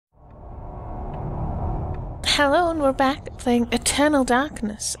Hello, and we're back playing Eternal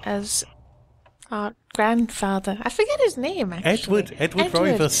Darkness as our grandfather. I forget his name, actually. Edward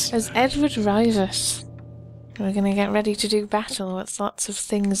Rivers. As Edward Rivers. We're going to get ready to do battle with lots of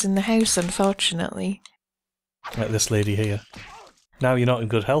things in the house, unfortunately. Like this lady here. Now you're not in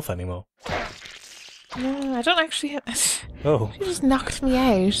good health anymore. No, I don't actually have... Oh. She just knocked me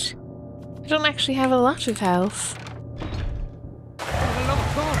out. I don't actually have a lot of health. For the love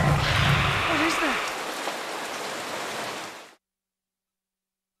of God! What is that?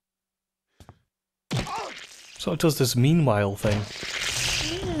 So it does this meanwhile thing.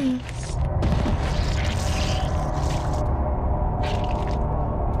 Yes.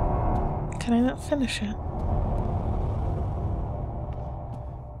 Can I not finish it?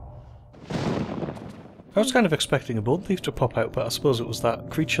 I was kind of expecting a bone thief to pop out, but I suppose it was that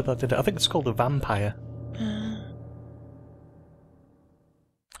creature that did it. I think it's called a vampire.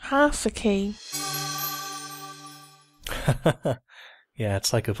 Half a key. Yeah,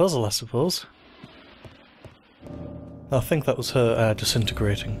 it's like a puzzle, I suppose. I think that was her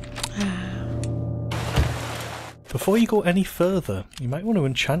disintegrating. Before you go any further, you might want to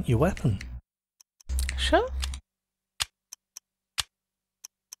enchant your weapon. Sure.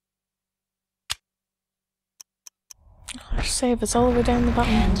 Our save is all the way down the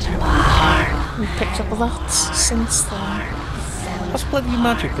bottom. We've picked up lots since then. That's plenty of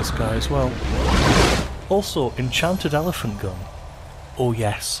magic, this guy, as well. Also, enchanted elephant gun. Oh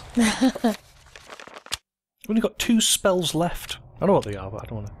yes. We've only got 2 spells left. I know what they are, but I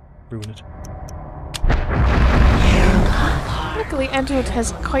don't want to ruin it. Luckily, Edward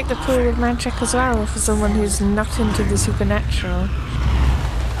has quite the pool of magic as well for someone who's not into the supernatural.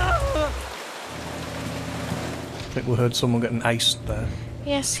 I think we heard someone getting iced there.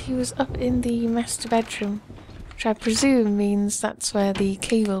 Yes, he was up in the master bedroom, which I presume means that's where the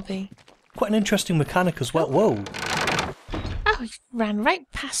key will be. Quite an interesting mechanic as well. Whoa! Oh, he ran right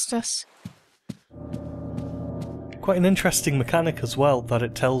past us. Quite an interesting mechanic as well, that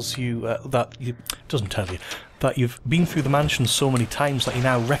it tells you doesn't tell you that you've been through the mansion so many times that you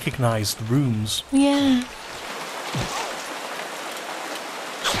now recognise the rooms. Yeah.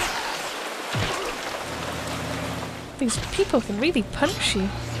 These people can really punch you.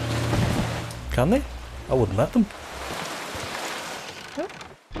 Can they? I wouldn't let them. Oh.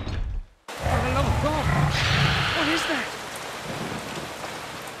 For the love of God! What is that?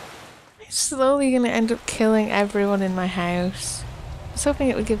 I'm slowly going to end up killing everyone in my house. I was hoping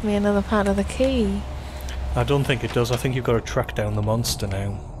it would give me another part of the key. I don't think it does. I think you've got to track down the monster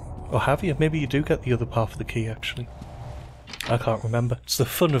now. Or have you? Maybe you do get the other part of the key, actually. I can't remember. It's the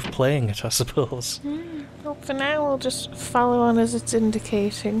fun of playing it, I suppose. Well, for now, we'll just follow on as it's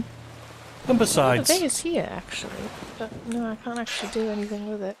indicating. And besides... The thing is here, actually. But no, I can't actually do anything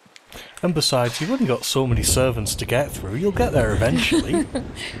with it. And besides, you've only got so many servants to get through. You'll get there eventually.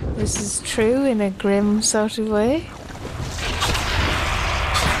 This is true in a grim sort of way.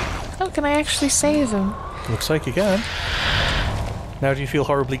 Oh, can I actually save him? Looks like you can. Now do you feel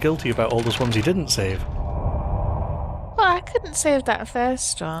horribly guilty about all those ones you didn't save? Well, I couldn't save that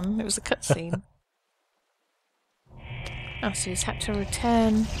first one. It was a cutscene. Oh, so he's had to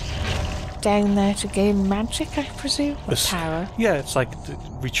return down there to gain magic, I presume? Or power? Yeah, it's like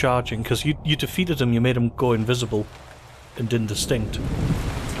recharging, because you defeated him, you made him go invisible and indistinct.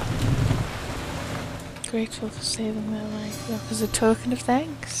 Grateful for saving their life. Yeah, as a token of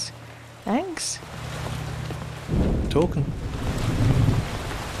thanks. Thanks. Token.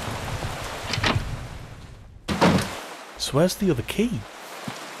 So where's the other key?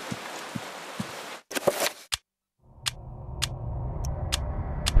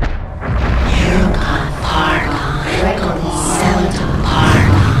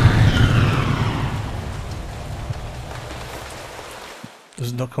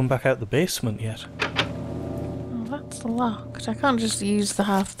 Does it not come back out the basement yet? Oh, that's locked. I can't just use the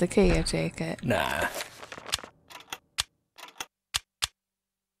half of the key, I take it. Nah.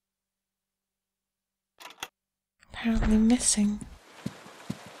 Apparently missing.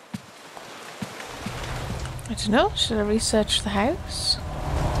 I don't know, should I research the house?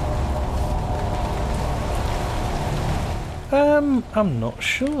 I'm not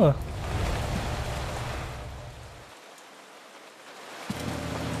sure.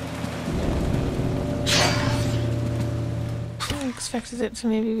 I expected it to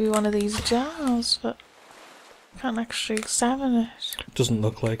maybe be one of these jars, but I can't actually examine it. Doesn't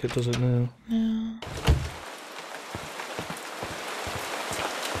look like it, does it now? No.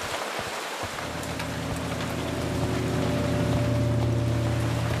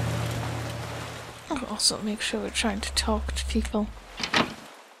 I'll also make sure we're trying to talk to people.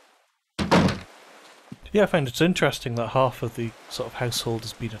 Yeah, I find it's interesting that half of the sort of household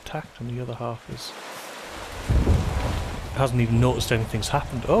has been attacked and the other half hasn't even noticed anything's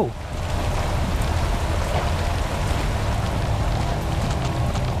happened. Oh!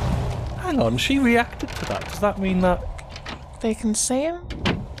 Hang on, she reacted to that. Does that mean that... They can see him?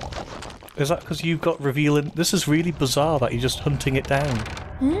 Is that because you've got revealing... This is really bizarre that you're just hunting it down.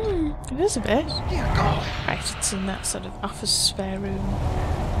 It is a bit. Dear God. Right, it's in that sort of office spare room.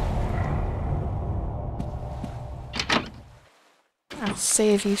 I'll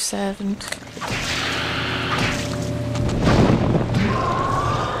save you, servant.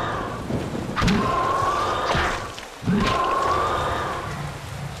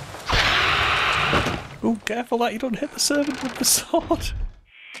 Oh, careful that you don't hit the servant with the sword. Oh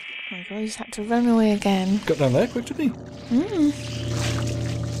my god, he's had to run away again. Got down there quick, didn't he?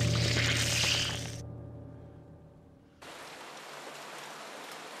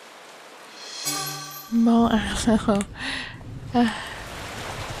 More ammo. That's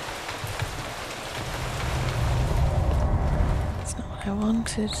not what I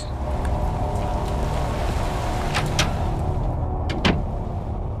wanted.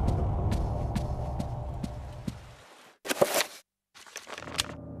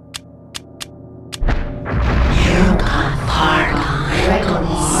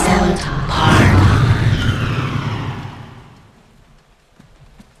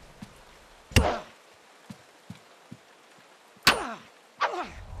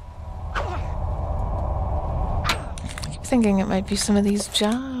 Thinking it might be some of these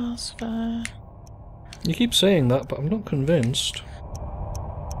jars, but... You keep saying that, but I'm not convinced.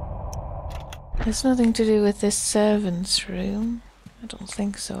 There's nothing to do with this servant's room. I don't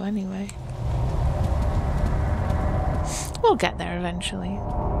think so, anyway. We'll get there eventually.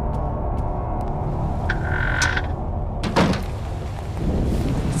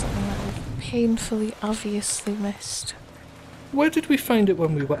 Something that we've painfully, obviously missed. Where did we find it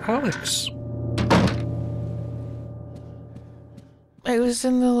when we were Alex? It was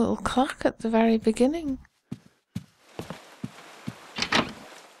in the little clock at the very beginning.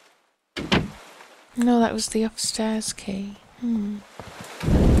 No, that was the upstairs key. I'm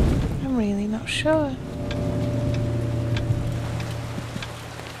really not sure.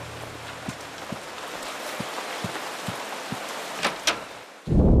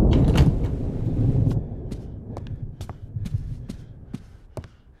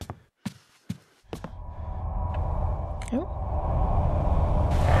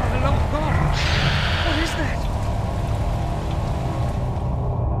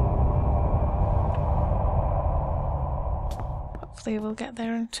 Hopefully we'll get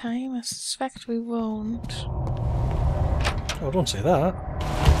there in time. I suspect we won't. Oh, don't say that.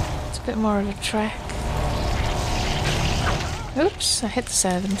 It's a bit more of a trek. Oops, I hit the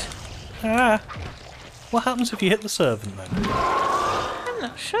servant. Ah! What happens if you hit the servant then? I'm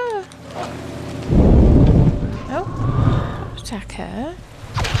not sure. Oh, attack her.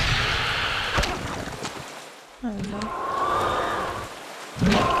 There we go.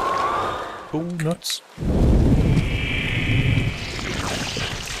 Oh, nuts.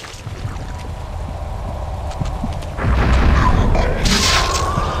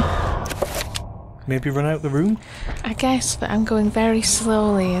 Maybe run out the room? I guess, but I'm going very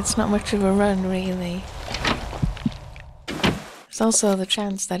slowly. It's not much of a run, really. There's also the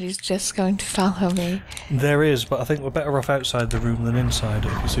chance that he's just going to follow me. There is, but I think we're better off outside the room than inside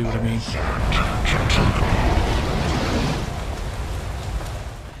it, if you see what I mean.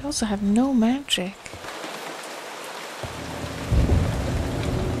 I also have no magic.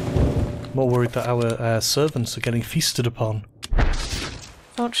 More worried that our servants are getting feasted upon.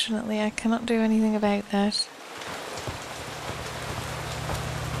 Fortunately, I cannot do anything about that.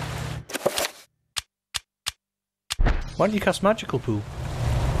 Why don't you cast Magical Pool?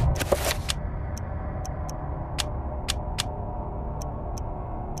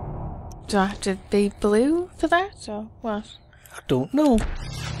 Do I have to be blue for that, or what? I don't know.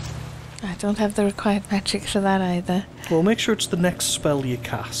 I don't have the required magic for that either. Well, make sure it's the next spell you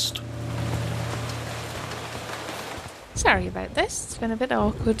cast. Sorry about this, it's been a bit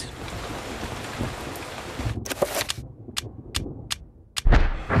awkward.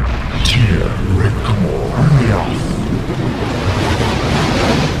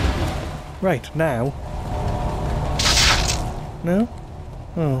 Right, now. No?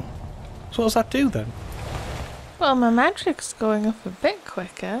 Oh. So what does that do then? Well, my magic's going up a bit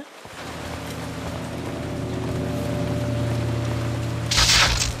quicker.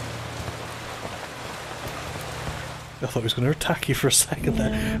 I thought he was going to attack you for a second Yeah.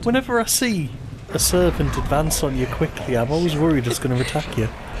 there. Whenever I see a servant advance on you quickly, I'm always worried it's going to attack you.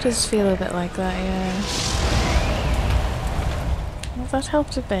 It does feel a bit like that, yeah. Well, that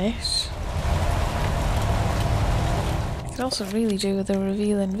helped a bit. You could also really do with the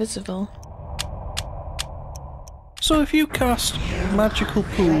reveal invisible. So if you cast magical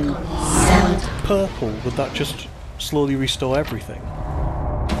pool purple, would that just slowly restore everything?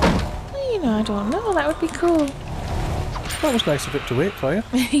 Well, you know, I don't know. That would be cool. That was nice of it to wait for you.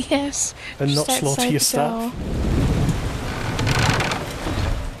 Yes. And not just slaughter outside your the staff.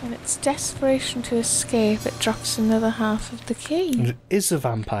 door. In its desperation to escape, it drops another half of the key. And it is a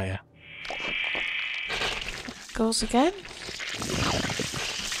vampire. Goes again.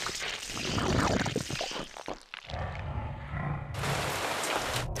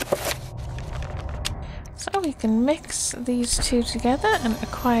 So we can mix these two together and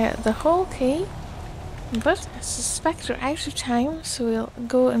acquire the whole key. But I suspect we're out of time, so we'll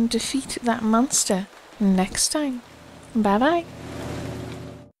go and defeat that monster next time. Bye bye.